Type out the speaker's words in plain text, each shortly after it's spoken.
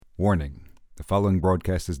Warning: the following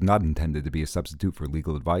broadcast is not intended to be a substitute for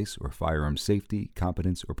legal advice or firearms safety,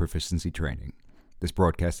 competence, or proficiency training. This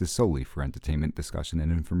broadcast is solely for entertainment, discussion,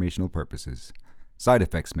 and informational purposes. Side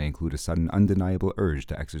effects may include a sudden, undeniable urge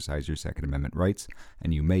to exercise your Second Amendment rights,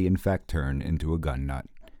 and you may in fact turn into a gun nut.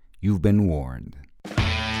 You've been warned.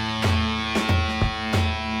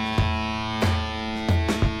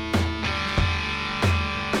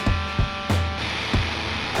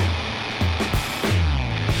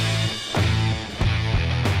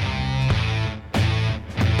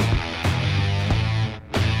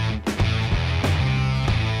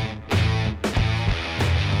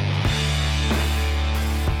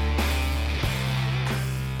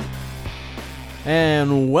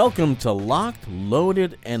 And welcome to Locked,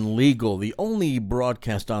 Loaded, and Legal, the only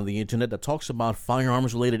broadcast on the internet that talks about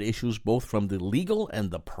firearms-related issues both from the legal and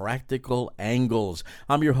the practical angles.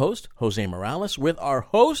 I'm your host, Jose Morales, with our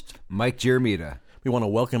host, Mike Giramita. We want to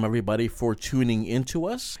welcome everybody for tuning into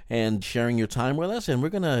us and sharing your time with us. And we're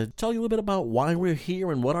going to tell you a little bit about why we're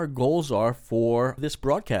here and what our goals are for this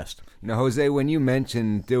broadcast. Now, Jose, when you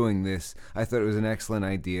mentioned doing this, I thought it was an excellent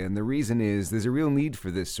idea. And the reason is there's a real need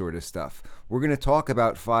for this sort of stuff. We're going to talk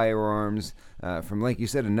about firearms from, like you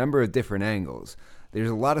said, a number of different angles.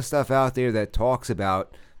 There's a lot of stuff out there that talks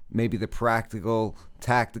about maybe the practical,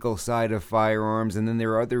 tactical side of firearms, and then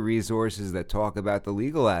there are other resources that talk about the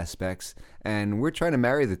legal aspects, and we're trying to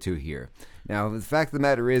marry the two here. Now, the fact of the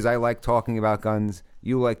matter is, I like talking about guns,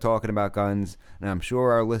 you like talking about guns, and I'm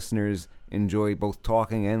sure our listeners enjoy both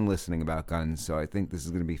talking and listening about guns, so I think this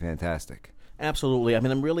is going to be fantastic. Absolutely. I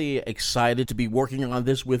mean, I'm really excited to be working on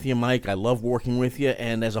this with you, Mike. I love working with you,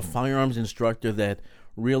 and as a firearms instructor that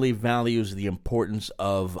really values the importance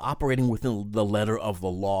of operating within the letter of the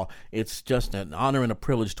law. It's just an honor and a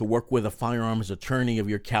privilege to work with a firearms attorney of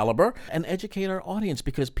your caliber and educate our audience,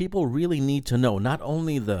 because people really need to know not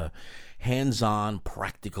only the hands-on,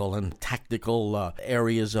 practical, and tactical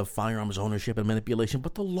areas of firearms ownership and manipulation,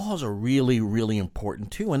 but the laws are really, really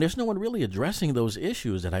important too, and there's no one really addressing those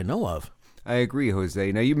issues that I know of. I agree,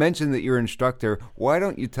 Jose. Now, you mentioned that you're an instructor. Why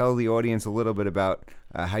don't you tell the audience a little bit about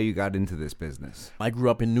how you got into this business? I grew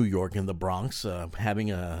up in New York, in the Bronx,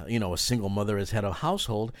 having a single mother as head of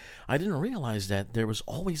household. I didn't realize that there was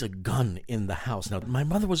always a gun in the house. Now, my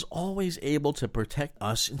mother was always able to protect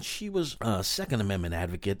us, and she was a Second Amendment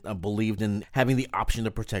advocate, believed in having the option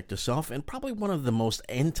to protect herself, and probably one of the most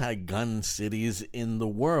anti-gun cities in the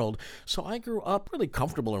world. So I grew up really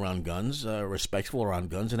comfortable around guns, respectful around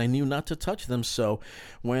guns, and I knew not to touch them. So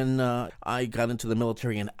when I got into the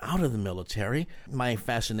military and out of the military, my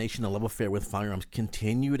fascination and love affair with firearms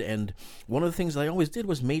continued, and one of the things I always did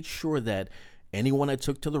was made sure that anyone I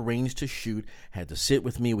took to the range to shoot had to sit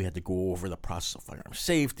with me. We had to go over the process of firearm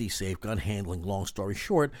safety, safe gun handling. Long story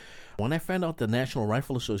short, when I found out the National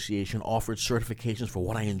Rifle Association offered certifications for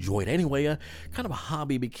what I enjoyed anyway, kind of a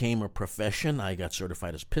hobby became a profession. I got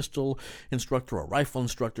certified as pistol instructor, a rifle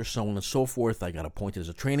instructor, so on and so forth. I got appointed as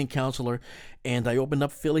a training counselor, and I opened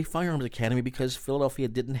up Philly Firearms Academy because Philadelphia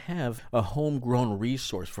didn't have a homegrown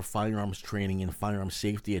resource for firearms training and firearms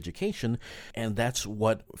safety education, and that's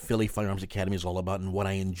what Philly Firearms Academy is all about and what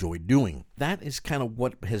I enjoy doing. That is kind of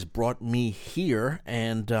what has brought me here,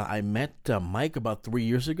 and I met Mike about 3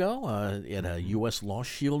 years ago at a U.S. Law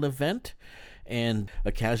Shield event, and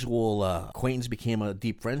a casual acquaintance became a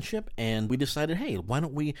deep friendship, and we decided, hey, why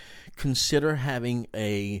don't we consider having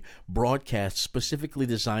a broadcast specifically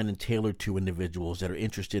designed and tailored to individuals that are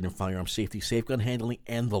interested in firearm safety, safe gun handling,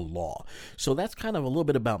 and the law. So that's kind of a little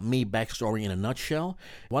bit about me, backstory in a nutshell.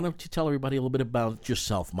 Why don't you tell everybody a little bit about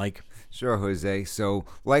yourself, Mike? Sure, Jose. So,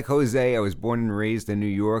 like Jose, I was born and raised in New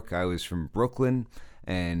York. I was from Brooklyn,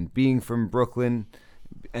 and being from Brooklyn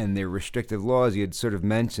and their restrictive laws, you had sort of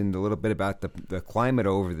mentioned a little bit about the climate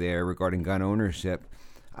over there regarding gun ownership.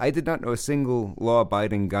 I did not know a single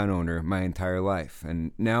law-abiding gun owner my entire life,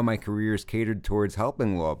 and now my career is catered towards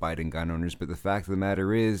helping law-abiding gun owners, but the fact of the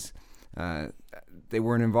matter is they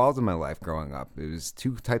weren't involved in my life growing up. It was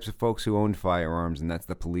two types of folks who owned firearms, and that's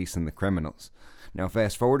the police and the criminals. Now,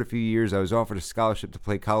 fast forward a few years, I was offered a scholarship to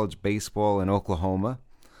play college baseball in Oklahoma,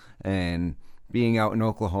 and being out in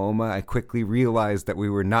Oklahoma, I quickly realized that we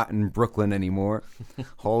were not in Brooklyn anymore.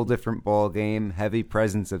 Whole different ball game, heavy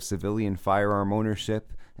presence of civilian firearm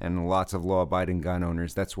ownership, and lots of law-abiding gun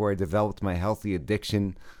owners. That's where I developed my healthy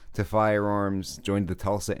addiction to firearms, joined the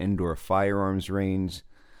Tulsa Indoor Firearms Range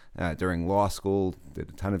during law school, did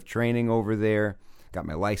a ton of training over there, got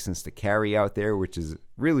my license to carry out there, which is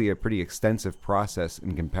really a pretty extensive process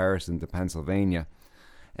in comparison to Pennsylvania.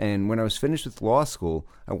 And when I was finished with law school,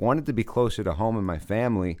 I wanted to be closer to home and my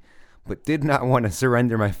family, but did not want to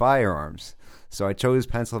surrender my firearms. So I chose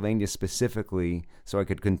Pennsylvania specifically so I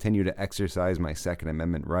could continue to exercise my Second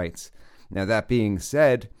Amendment rights. Now, that being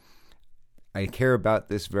said, I care about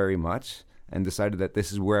this very much and decided that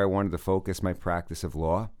this is where I wanted to focus my practice of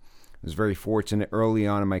law. I was very fortunate early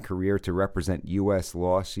on in my career to represent U.S.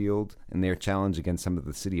 Law Shield in their challenge against some of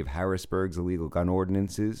the city of Harrisburg's illegal gun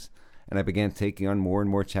ordinances, and I began taking on more and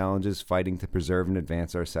more challenges fighting to preserve and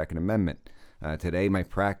advance our Second Amendment. Today, my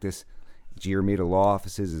practice, Giarmita Law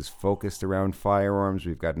Offices, is focused around firearms.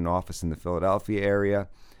 We've got an office in the Philadelphia area,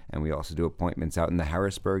 and we also do appointments out in the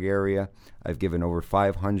Harrisburg area. I've given over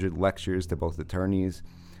 500 lectures to both attorneys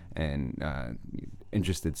and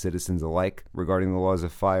interested citizens alike regarding the laws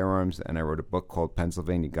of firearms, and I wrote a book called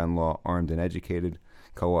Pennsylvania Gun Law, Armed and Educated,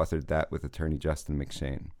 co-authored that with attorney Justin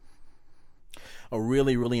McShane. A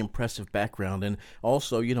really, really impressive background. And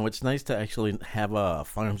also, you know, it's nice to actually have a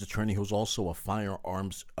firearms attorney who's also a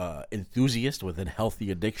firearms enthusiast with a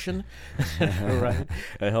healthy addiction. Right?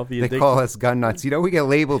 A healthy addiction. They call us gun nuts. You know, we get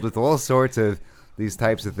labeled with all sorts of these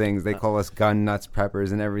types of things. They call us gun nuts,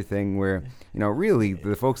 preppers, and everything, where, you know, really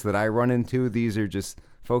the folks that I run into, these are just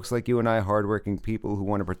folks like you and I, hardworking people who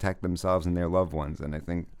want to protect themselves and their loved ones. And I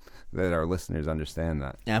think that our listeners understand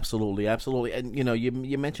that. Absolutely, absolutely. And, you know,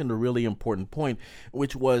 you mentioned a really important point,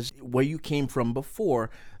 which was where you came from before.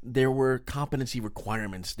 There were competency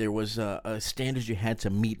requirements. There was standards you had to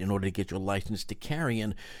meet in order to get your license to carry.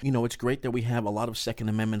 And, you know, it's great that we have a lot of Second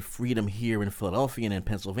Amendment freedom here in Philadelphia and in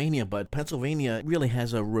Pennsylvania, but Pennsylvania really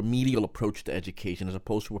has a remedial approach to education as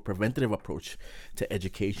opposed to a preventative approach to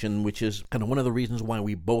education, which is kind of one of the reasons why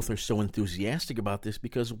we both are so enthusiastic about this,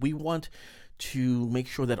 because we want to make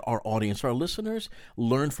sure that our audience, our listeners,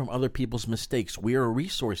 learn from other people's mistakes. We are a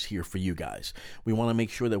resource here for you guys. We want to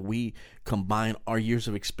make sure that we combine our years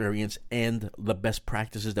of experience and the best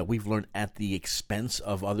practices that we've learned at the expense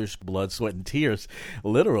of others' blood, sweat, and tears,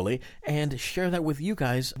 literally, and share that with you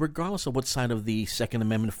guys, regardless of what side of the Second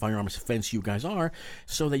Amendment firearms fence you guys are,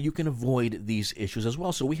 so that you can avoid these issues as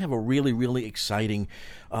well. So we have a really, really exciting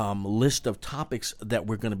list of topics that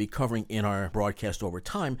we're going to be covering in our broadcast over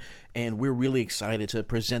time, and we're really excited to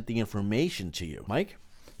present the information to you. Mike?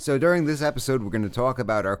 So during this episode, we're going to talk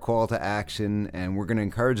about our call to action, and we're going to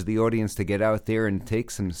encourage the audience to get out there and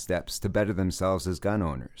take some steps to better themselves as gun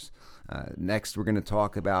owners. Next, we're going to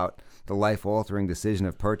talk about the life-altering decision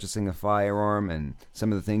of purchasing a firearm and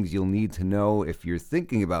some of the things you'll need to know if you're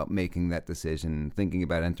thinking about making that decision, thinking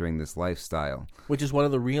about entering this lifestyle. Which is one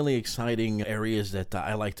of the really exciting areas that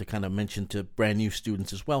I like to kind of mention to brand new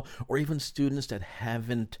students as well, or even students that have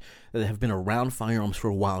been around firearms for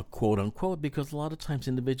a while, quote unquote, because a lot of times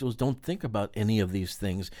individuals don't think about any of these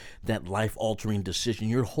things, that life-altering decision.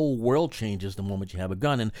 Your whole world changes the moment you have a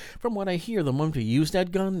gun. And from what I hear, the moment you use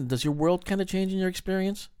that gun, does your world kind of change in your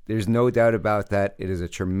experience? There's no doubt about that. It is a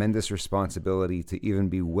tremendous responsibility to even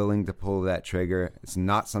be willing to pull that trigger. It's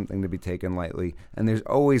not something to be taken lightly, and there's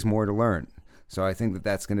always more to learn. So I think that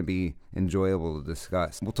that's going to be enjoyable to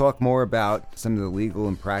discuss. We'll talk more about some of the legal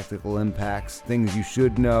and practical impacts, things you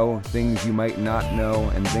should know, things you might not know,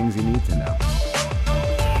 and things you need to know.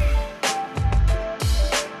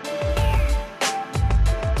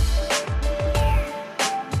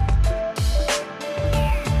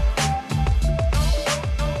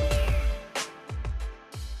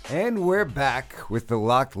 And we're back with the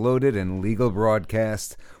Locked, Loaded, and Legal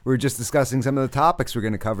broadcast. We were just discussing some of the topics we're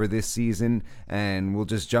going to cover this season, and we'll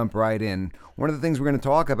just jump right in. One of the things we're going to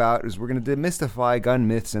talk about is we're going to demystify gun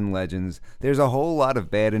myths and legends. There's a whole lot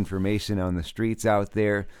of bad information on the streets out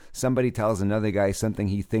there. Somebody tells another guy something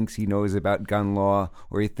he thinks he knows about gun law,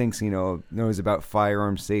 or he thinks he knows about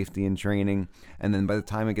firearm safety and training, and then by the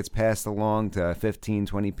time it gets passed along to 15,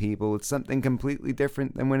 20 people, it's something completely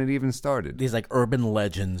different than when it even started. These like urban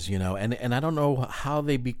legends, you know, and I don't know how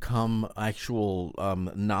they become actual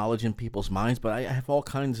knowledge in people's minds, but I have all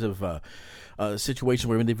kinds of situations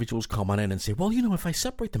where individuals come on in and say, well, you know, if I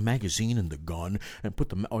separate the magazine and the gun and put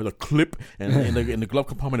the clip and in the glove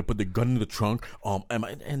compartment and put the gun in the trunk,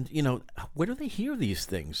 and you know, where do they hear these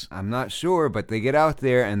things? I'm not sure, but they get out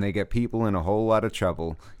there and they get people in a whole lot of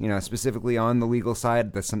trouble. You know, specifically on the legal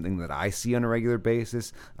side, that's something that I see on a regular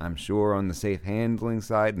basis. I'm sure on the safe handling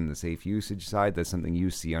side and the safe usage side, that's something you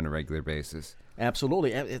see on a regular basis.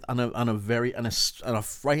 Absolutely, on a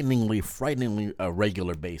frighteningly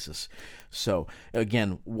regular basis. So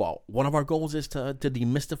again, well, one of our goals is to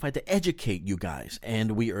demystify, to educate you guys,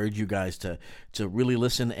 and we urge you guys to really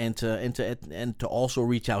listen and to also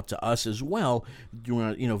reach out to us as well,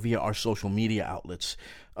 via our social media outlets.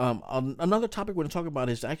 Another topic we're going to talk about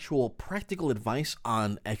is actual practical advice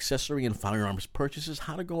on accessory and firearms purchases,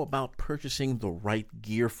 how to go about purchasing the right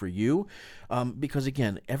gear for you. Because,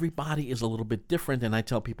 again, everybody is a little bit different, and I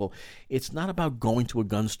tell people it's not about going to a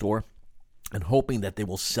gun store and hoping that they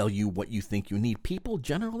will sell you what you think you need. People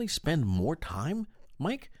generally spend more time,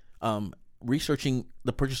 Mike, researching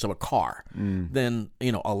the purchase of a car than,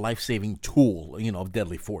 a life-saving tool, of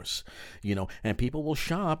deadly force, and people will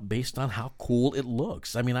shop based on how cool it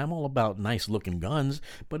looks. I mean, I'm all about nice-looking guns,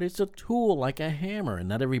 but it's a tool like a hammer, and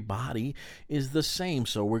not everybody is the same.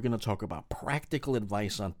 So we're going to talk about practical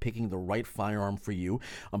advice on picking the right firearm for you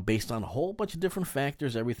based on a whole bunch of different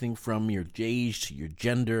factors, everything from your age to your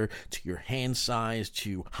gender to your hand size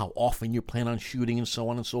to how often you plan on shooting and so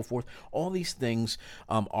on and so forth. All these things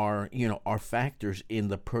are factors in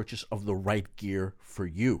the purchase of the right gear for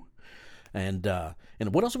you. And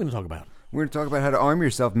what else are we going to talk about? We're going to talk about how to arm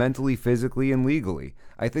yourself mentally, physically, and legally.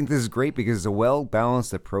 I think this is great because it's a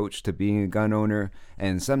well-balanced approach to being a gun owner,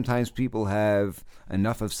 and sometimes people have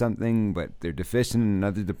enough of something, but they're deficient in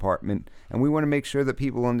another department, and we want to make sure that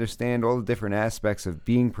people understand all the different aspects of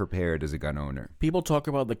being prepared as a gun owner. People talk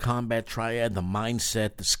about the combat triad, the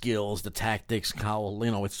mindset, the skills, the tactics, how,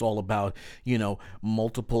 it's all about,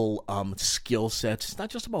 multiple skill sets. It's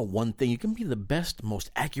not just about one thing. You can be the best,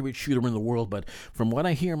 most accurate shooter in the world, but from what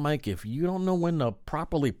I hear, Mike, if you don't know when to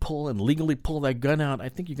properly pull and legally pull that gun out, I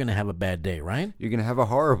think you're going to have a bad day, right? You're going to have a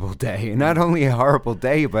horrible day. And not only a horrible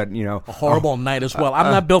day, but, a horrible night as well.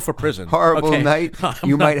 I'm not built for prison. Horrible night.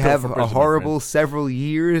 You might have a horrible several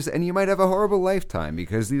years, and you might have a horrible lifetime,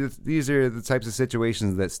 because these are the types of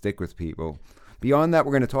situations that stick with people. Beyond that,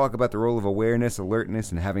 we're going to talk about the role of awareness,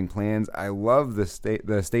 alertness, and having plans. I love the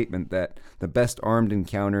statement that the best armed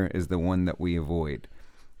encounter is the one that we avoid.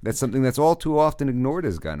 That's something that's all too often ignored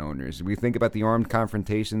as gun owners. We think about the armed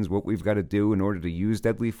confrontations, what we've got to do in order to use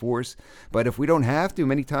deadly force. But if we don't have to,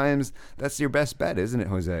 many times that's your best bet, isn't it,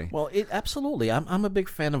 Jose? Well, absolutely. I'm a big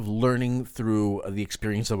fan of learning through the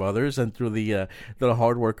experience of others and through the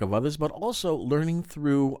hard work of others, but also learning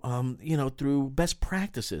through through best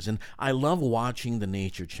practices. And I love watching the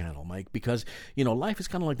Nature Channel, Mike, because life is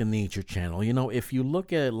kind of like the Nature Channel. If you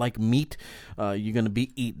look at it like meat, you're going to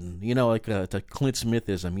be eaten. Like to Clint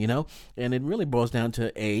Smithism. And it really boils down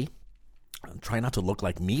to try not to look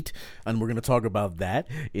like meat, and we're going to talk about that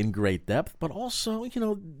in great depth. But also,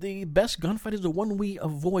 the best gunfight is the one we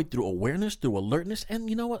avoid through awareness, through alertness, and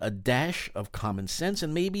a dash of common sense,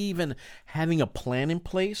 and maybe even having a plan in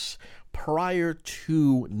place prior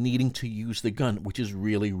to needing to use the gun, which is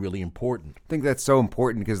really, really important. I think that's so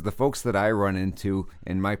important because the folks that I run into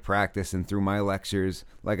in my practice and through my lectures,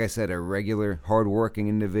 like I said, are regular, hardworking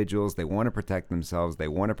individuals. They want to protect themselves. They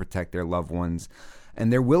want to protect their loved ones.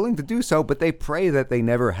 And they're willing to do so, but they pray that they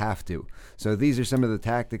never have to. So these are some of the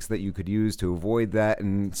tactics that you could use to avoid that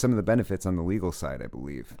and some of the benefits on the legal side, I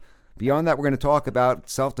believe. Beyond that, we're going to talk about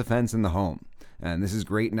self-defense in the home. And this is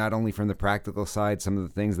great not only from the practical side, some of the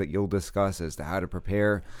things that you'll discuss as to how to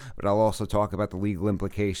prepare, but I'll also talk about the legal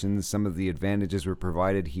implications, some of the advantages we're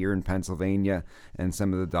provided here in Pennsylvania, and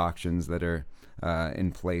some of the doctrines that are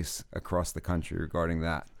in place across the country regarding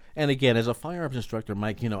that. And again, as a firearms instructor,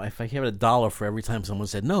 Mike, if I have $1 for every time someone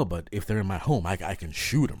said, no, but if they're in my home, I can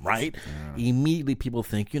shoot them, right? Yeah. Immediately people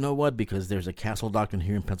think, you know what, because there's a castle doctrine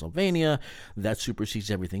here in Pennsylvania, that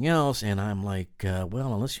supersedes everything else. And I'm like,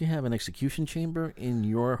 well, unless you have an execution chamber in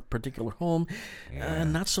your particular home,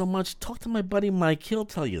 not so much. Talk to my buddy Mike, he'll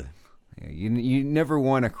tell you. Yeah, you never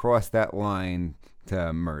want to cross that line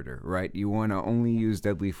to murder, right? You want to only use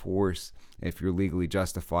deadly force if you're legally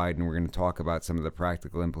justified, and we're going to talk about some of the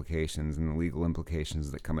practical implications and the legal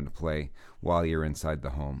implications that come into play while you're inside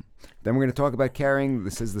the home. Then we're going to talk about carrying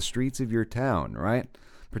the streets of your town, right?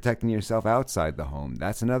 Protecting yourself outside the home.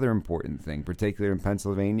 That's another important thing, particularly in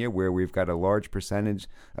Pennsylvania, where we've got a large percentage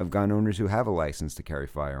of gun owners who have a license to carry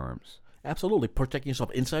firearms. Absolutely. Protecting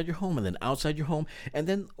yourself inside your home and then outside your home. And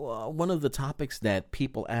then one of the topics that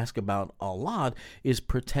people ask about a lot is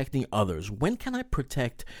protecting others. When can I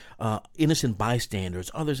protect innocent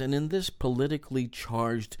bystanders, others? And in this politically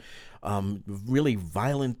charged, really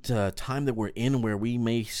violent time that we're in, where we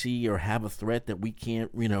may see or have a threat that we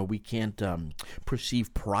can't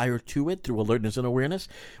perceive prior to it through alertness and awareness,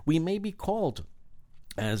 we may be called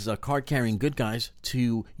as card-carrying good guys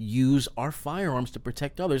to use our firearms to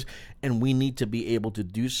protect others, and we need to be able to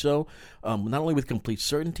do so not only with complete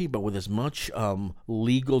certainty, but with as much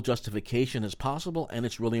legal justification as possible. And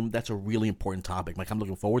that's a really important topic. Mike, I'm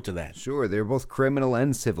looking forward to that. Sure, there are both criminal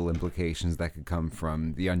and civil implications that could come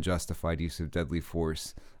from the unjustified use of deadly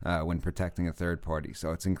force when protecting a third party.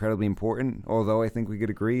 So it's incredibly important, although I think we could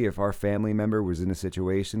agree if our family member was in a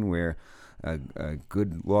situation where a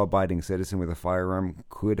good law-abiding citizen with a firearm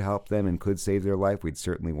could help them and could save their life, we'd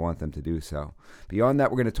certainly want them to do so. Beyond that,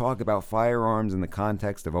 we're going to talk about firearms in the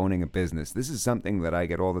context of owning a business. This is something that I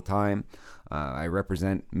get all the time. I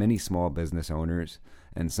represent many small business owners,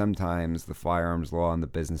 and sometimes the firearms law and the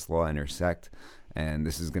business law intersect. And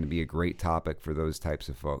this is going to be a great topic for those types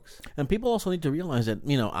of folks. And people also need to realize that,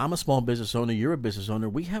 I'm a small business owner, you're a business owner.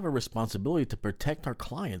 We have a responsibility to protect our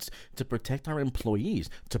clients, to protect our employees,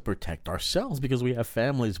 to protect ourselves, because we have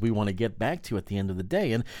families we want to get back to at the end of the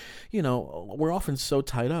day. And, we're often so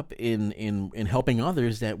tied up in helping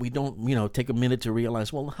others that we don't, take a minute to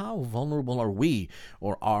realize, well, how vulnerable are we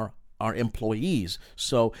or are our employees?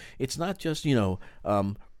 So it's not just,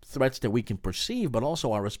 threats that we can perceive, but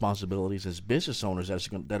also our responsibilities as business owners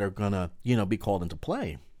that are going to, be called into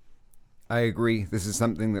play. I agree. This is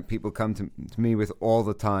something that people come to me with all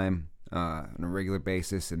the time on a regular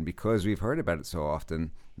basis, and because we've heard about it so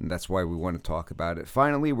often, that's why we want to talk about it.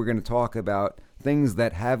 Finally, we're going to talk about things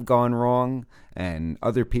that have gone wrong and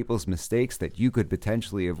other people's mistakes that you could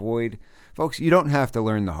potentially avoid. Folks, you don't have to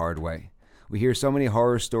learn the hard way. We hear so many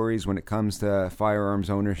horror stories when it comes to firearms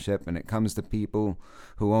ownership, and it comes to people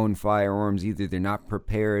who own firearms. Either they're not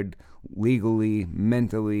prepared legally,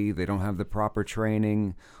 mentally, they don't have the proper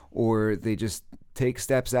training, or they just take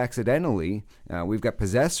steps accidentally. We've got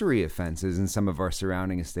possessory offenses in some of our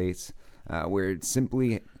surrounding estates where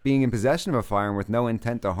simply being in possession of a firearm with no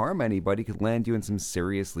intent to harm anybody could land you in some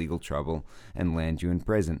serious legal trouble and land you in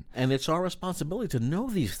prison. And it's our responsibility to know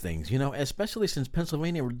these things, especially since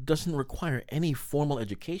Pennsylvania doesn't require any formal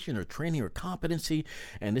education or training or competency.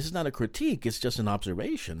 And this is not a critique, it's just an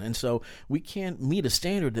observation. And so we can't meet a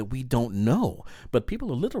standard that we don't know. But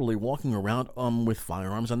people are literally walking around with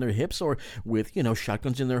firearms on their hips or with,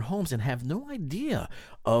 shotguns in their homes and have no idea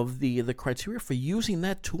of the criteria for using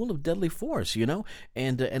that tool of deadly force,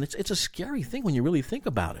 and it's a scary thing when you really think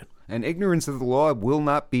about it. And ignorance of the law will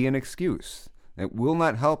not be an excuse. It will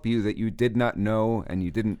not help you that you did not know and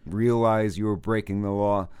you didn't realize you were breaking the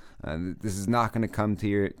law. This is not going to come to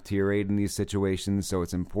your aid in these situations, so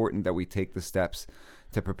it's important that we take the steps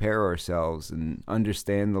to prepare ourselves and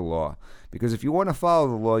understand the law. Because if you want to follow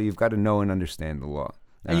the law, you've got to know and understand the law.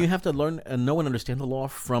 And you have to learn and know and understand the law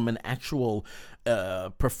from an actual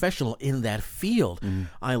professional in that field. Mm-hmm.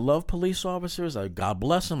 I love police officers. God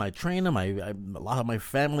bless them. I train them. A lot of my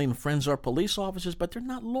family and friends are police officers, but they're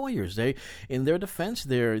not lawyers. In their defense,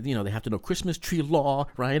 they have to know Christmas tree law,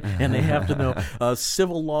 right? And they have to know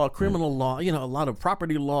civil law, criminal law, a lot of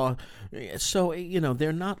property law. So,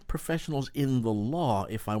 they're not professionals in the law.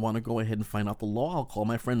 If I want to go ahead and find out the law, I'll call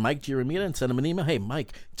my friend Mike Giramita and send him an email. Hey,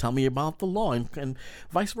 Mike, tell me about the law. And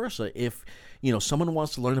vice versa. If someone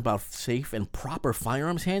wants to learn about safe and proper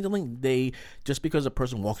firearms handling, just because a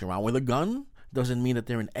person walks around with a gun doesn't mean that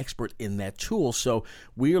they're an expert in that tool. So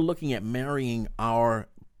we are looking at marrying our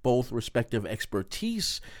both respective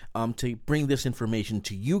expertise to bring this information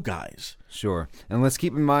to you guys. Sure. And let's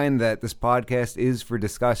keep in mind that this podcast is for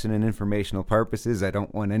discussion and informational purposes. I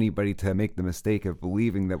don't want anybody to make the mistake of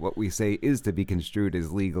believing that what we say is to be construed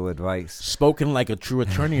as legal advice. Spoken like a true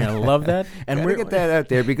attorney. I love that. And we're get that out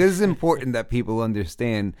there because it's important that people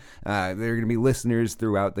understand. There are going to be listeners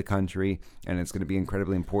throughout the country, and it's going to be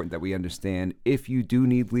incredibly important that we understand if you do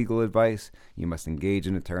need legal advice, you must engage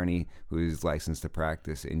an attorney who is licensed to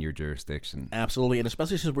practice in your jurisdiction. Absolutely. And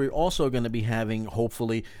especially since we're also going to be having,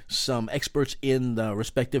 hopefully, some experts in the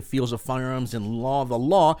respective fields of firearms and the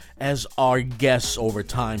law as our guests over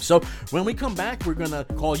time. So when we come back, we're going to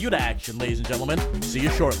call you to action, ladies and gentlemen. See you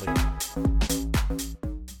shortly.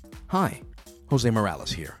 Hi, Jose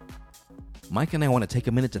Morales here. Mike and I want to take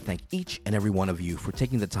a minute to thank each and every one of you for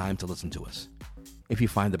taking the time to listen to us. If you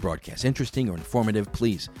find the broadcast interesting or informative,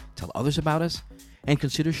 please tell others about us and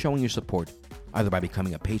consider showing your support either by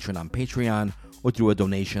becoming a patron on Patreon or through a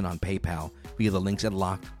donation on PayPal via the links at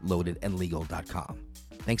lockloadedandlegal.com.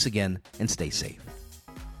 Thanks again, and stay safe.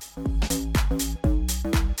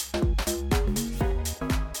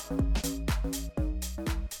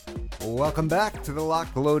 Welcome back to the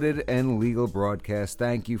Locked, Loaded, and Legal broadcast.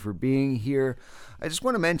 Thank you for being here. I just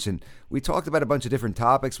want to mention, we talked about a bunch of different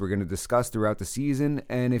topics we're going to discuss throughout the season,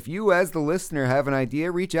 and if you as the listener have an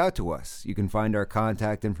idea, reach out to us. You can find our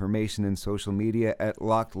contact information and social media at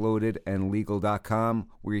lockedloadedandlegal.com.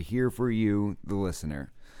 We're here for you, the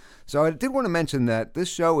listener. So I did want to mention that this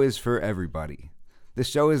show is for everybody. This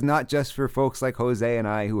show is not just for folks like Jose and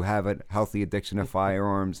I who have a healthy addiction to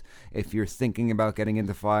firearms. If you're thinking about getting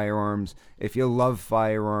into firearms, if you love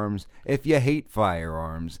firearms, if you hate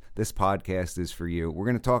firearms, this podcast is for you. We're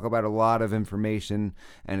going to talk about a lot of information,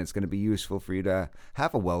 and it's going to be useful for you to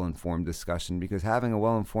have a well-informed discussion, because having a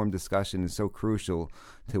well-informed discussion is so crucial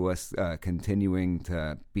to us continuing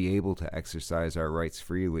to be able to exercise our rights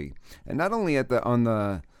freely. And not only on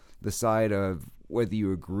the side of whether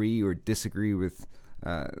you agree or disagree with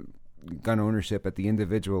gun ownership at the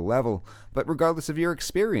individual level, but regardless of your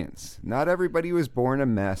experience. Not everybody was born a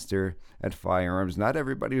master at firearms. Not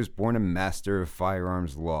everybody was born a master of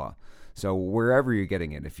firearms law. So wherever you're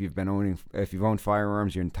getting it, if you've owned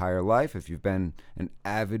firearms your entire life, if you've been an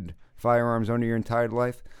avid firearms owner your entire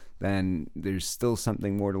life, then there's still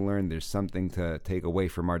something more to learn. There's something to take away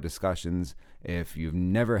from our discussions. If you've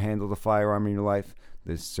never handled a firearm in your life,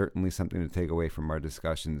 there's certainly something to take away from our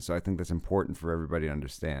discussions. So I think that's important for everybody to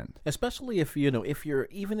understand. Especially if if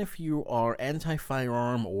you are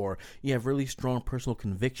anti-firearm or you have really strong personal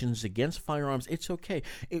convictions against firearms, it's okay.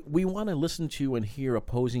 We want to listen to and hear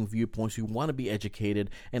opposing viewpoints. We want to be educated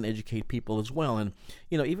and educate people as well. And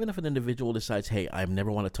even if an individual decides, hey, I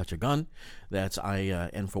never want to touch a gun,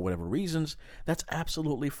 and for whatever reasons, that's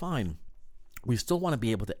absolutely fine. We still want to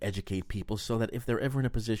be able to educate people so that if they're ever in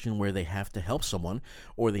a position where they have to help someone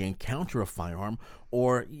or they encounter a firearm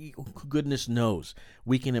or goodness knows,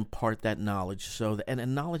 we can impart that knowledge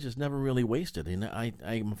and knowledge is never really wasted. And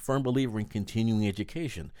I'm a firm believer in continuing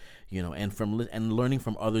education, and learning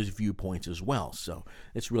from others' viewpoints as well. So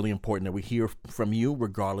it's really important that we hear from you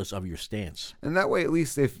regardless of your stance. And that way, at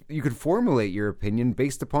least, if you could formulate your opinion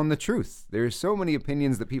based upon the truth. There's so many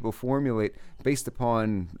opinions that people formulate based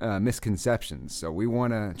upon misconceptions. So we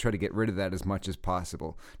want to try to get rid of that as much as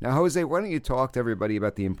possible. Now, Jose, why don't you talk to everybody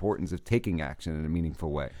about the importance of taking action in a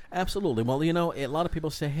meaningful way? Absolutely. Well, a lot of people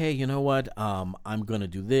say, hey, you know what, I'm going to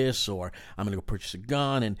do this, or I'm going to go purchase a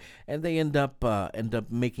gun, and they end up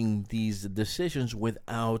making these decisions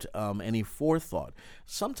without any forethought.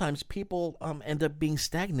 Sometimes people end up being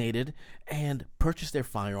stagnated and purchase their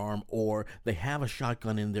firearm, or they have a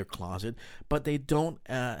shotgun in their closet, but they don't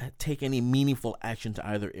take any meaningful action to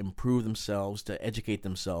either improve themselves, to educate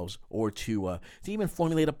themselves, or to even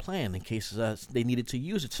formulate a plan in case they needed to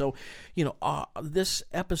use it. So, this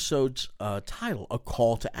episode's title, A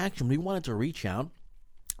Call to Action, we wanted to reach out.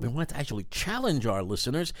 We wanted to actually challenge our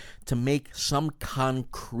listeners to make some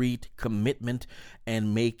concrete commitment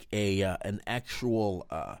and make an actual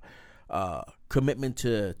commitment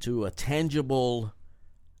to a tangible,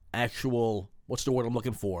 actual, what's the word I'm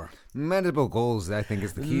looking for? Manageable goals, I think,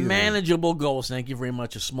 is the key. Manageable goals. Thank you very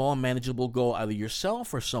much. A small, manageable goal, either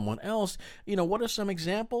yourself or someone else. What are some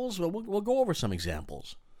examples? Well, we'll go over some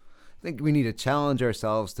examples. I think we need to challenge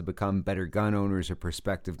ourselves to become better gun owners or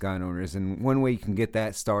prospective gun owners, and one way you can get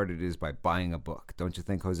that started is by buying a book. Don't you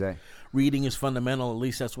think, Jose? Reading is fundamental. At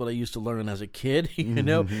least that's what I used to learn as a kid.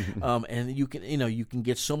 And you can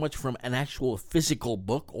get so much from an actual physical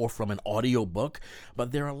book or from an audio book.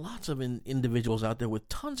 But there are lots of individuals out there with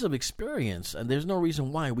tons of experience, and there's no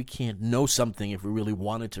reason why we can't know something if we really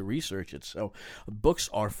wanted to research it. So books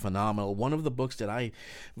are phenomenal. One of the books that I've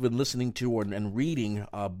been listening to and reading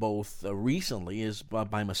both recently is by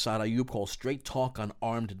Massad Ayoob, called Straight Talk on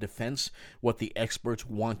Armed Defense: What the Experts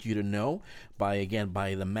Want You to Know, by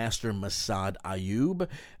the master Massad Ayoob.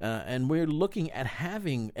 And we're looking at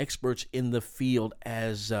having experts in the field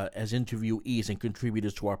as interviewees and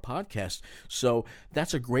contributors to our podcast. So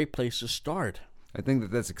that's a great place to start. I think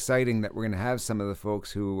that's exciting that we're going to have some of the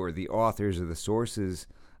folks who are the authors or the sources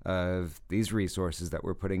of these resources that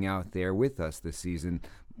we're putting out there with us this season.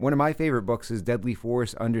 One of my favorite books is Deadly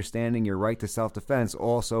Force: Understanding Your Right to Self-Defense,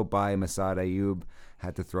 also by Massad Ayoob.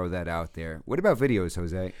 Had to throw that out there. What about videos,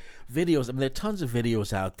 Jose? Videos. There are tons of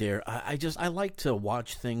videos out there. I like to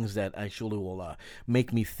watch things that actually will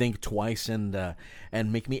make me think twice and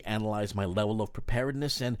make me analyze my level of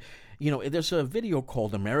preparedness. And there's a video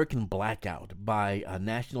called American Blackout by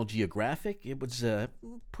National Geographic. It was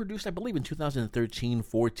produced, I believe, in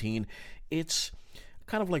 2013-14. It's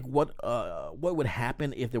kind of like what would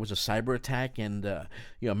happen if there was a cyber attack and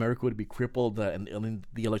America would be crippled and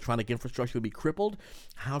the electronic infrastructure would be crippled.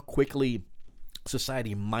 How quickly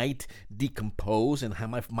society might decompose and how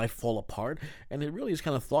might fall apart. And it really is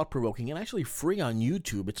kind of thought-provoking and actually free on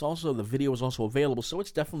YouTube. The video is also available, so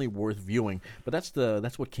it's definitely worth viewing. But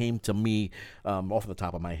that's what came to me off the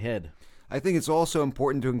top of my head. I think it's also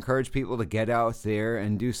important to encourage people to get out there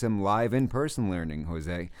and do some live in-person learning,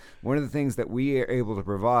 Jose. One of the things that we are able to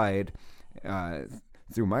provide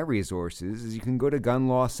through my resources is you can go to Gun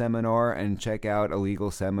Law Seminar and check out a legal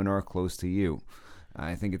seminar close to you.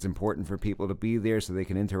 I think it's important for people to be there so they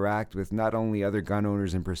can interact with not only other gun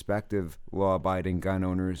owners and prospective law-abiding gun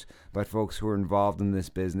owners, but folks who are involved in this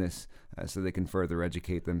business so they can further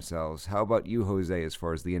educate themselves. How about you, Jose, as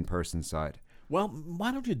far as the in-person side? Well,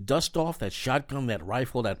 why don't you dust off that shotgun, that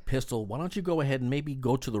rifle, that pistol? Why don't you go ahead and maybe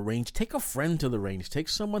go to the range? Take a friend to the range. Take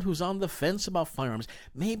someone who's on the fence about firearms.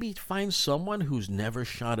 Maybe find someone who's never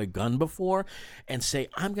shot a gun before and say,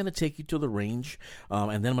 I'm going to take you to the range,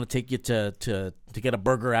 and then I'm going to take you to get a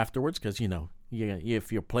burger afterwards because,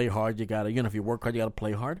 if you play hard, you got to, if you work hard, you got to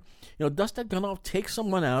play hard. Dust that gun off, take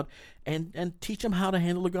someone out, and teach them how to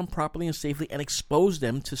handle a gun properly and safely, and expose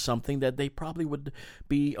them to something that they probably would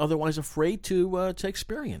be otherwise afraid to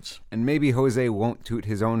experience. And maybe Jose won't toot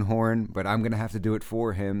his own horn, but I'm going to have to do it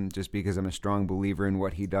for him just because I'm a strong believer in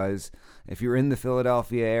what he does. If you're in the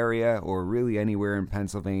Philadelphia area or really anywhere in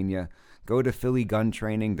Pennsylvania, go to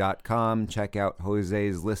phillyguntraining.com, check out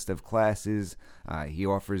Jose's list of classes. He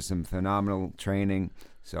offers some phenomenal training.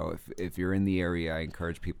 So if you're in the area, I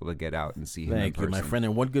encourage people to get out and see him in person. Thank you, my friend.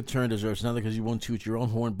 And one good turn deserves another because you won't toot your own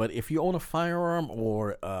horn. But if you own a firearm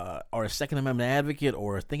or are a Second Amendment advocate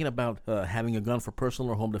or thinking about having a gun for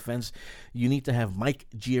personal or home defense, you need to have Mike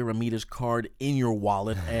Giaramita's card in your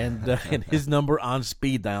wallet and his number on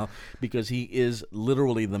speed dial because he is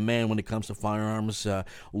literally the man when it comes to firearms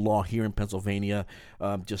law here in Pennsylvania.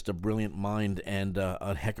 Just a brilliant mind and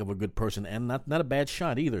a heck of a good person and not a bad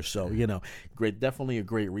shot either. So, great, definitely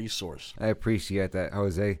a great resource. I appreciate that,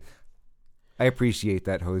 Jose.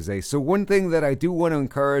 So one thing that I do want to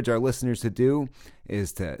encourage our listeners to do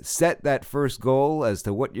is to set that first goal as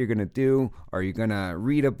to what you're going to do. Are you going to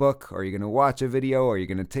read a book? Are you going to watch a video? Are you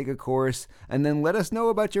going to take a course? And then let us know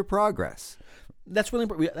about your progress. That's really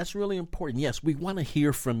important. Yes, we want to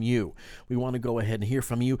hear from you. We want to go ahead and hear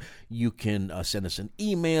from you. You can send us an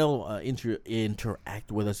email,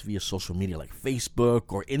 interact with us via social media like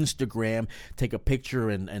Facebook or Instagram. Take a picture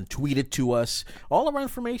and tweet it to us. All of our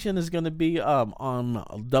information is going to be on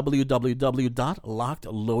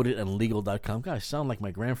www.lockedloadedandlegal.com. Guys, sound like my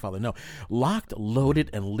grandfather. No,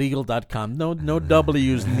 lockedloadedandlegal.com. No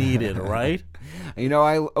W's needed, right?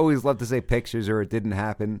 I always love to say pictures or it didn't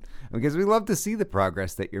happen because we love to see the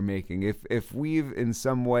progress that you're making. If we've in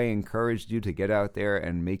some way encouraged you to get out there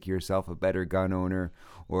and make yourself a better gun owner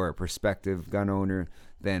or a prospective gun owner,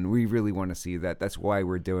 then we really want to see that. That's why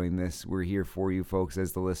we're doing this. We're here for you folks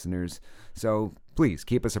as the listeners. So please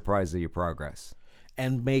keep us apprised of your progress.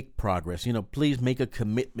 And make progress. Please make a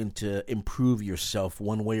commitment to improve yourself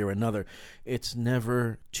one way or another. It's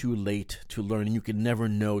never too late to learn, and you can never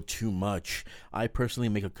know too much. I personally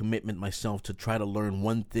make a commitment myself to try to learn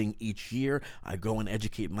one thing each year. I go and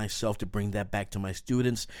educate myself to bring that back to my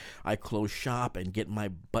students. I close shop and get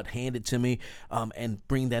my butt handed to me and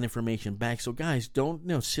bring that information back. So guys,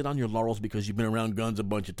 don't sit on your laurels because you've been around guns a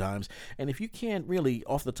bunch of times. And if you can't really,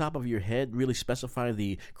 off the top of your head, really specify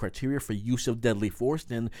the criteria for use of deadly force,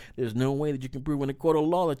 then there's no way that you can prove in a court of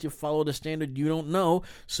law that you follow the standard you don't know.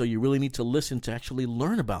 So you really need to listen to actually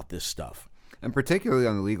learn about this stuff. And particularly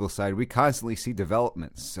on the legal side, we constantly see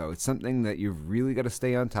developments. So it's something that you've really got to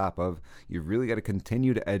stay on top of. You've really got to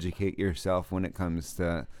continue to educate yourself when it comes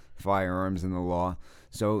to firearms and the law.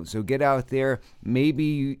 So get out there.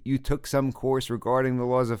 Maybe you took some course regarding the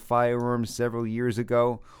laws of firearms several years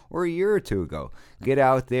ago or a year or two ago. Get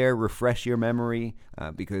out there, refresh your memory,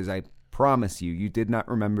 because I promise you did not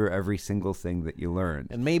remember every single thing that you learned.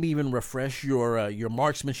 And maybe even refresh your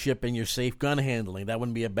marksmanship and your safe gun handling. That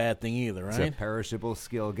wouldn't be a bad thing either, right? It's a perishable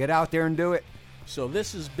skill. Get out there and do it. So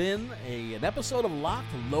this has been an episode of Locked,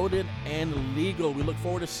 Loaded, and Legal. We look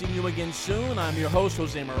forward to seeing you again soon. I'm your host,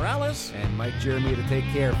 Jose Morales. And Mike Giaramita. Take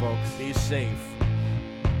care, folks. Be safe.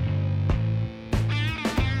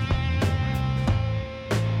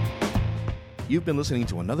 You've been listening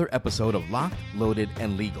to another episode of Locked, Loaded,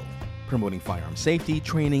 and Legal, promoting firearm safety,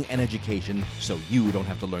 training, and education so you don't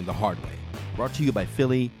have to learn the hard way. Brought to you by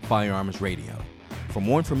Philly Firearms Radio. For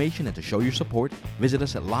more information and to show your support, visit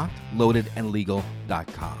us at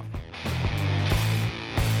lockedloadedandlegal.com.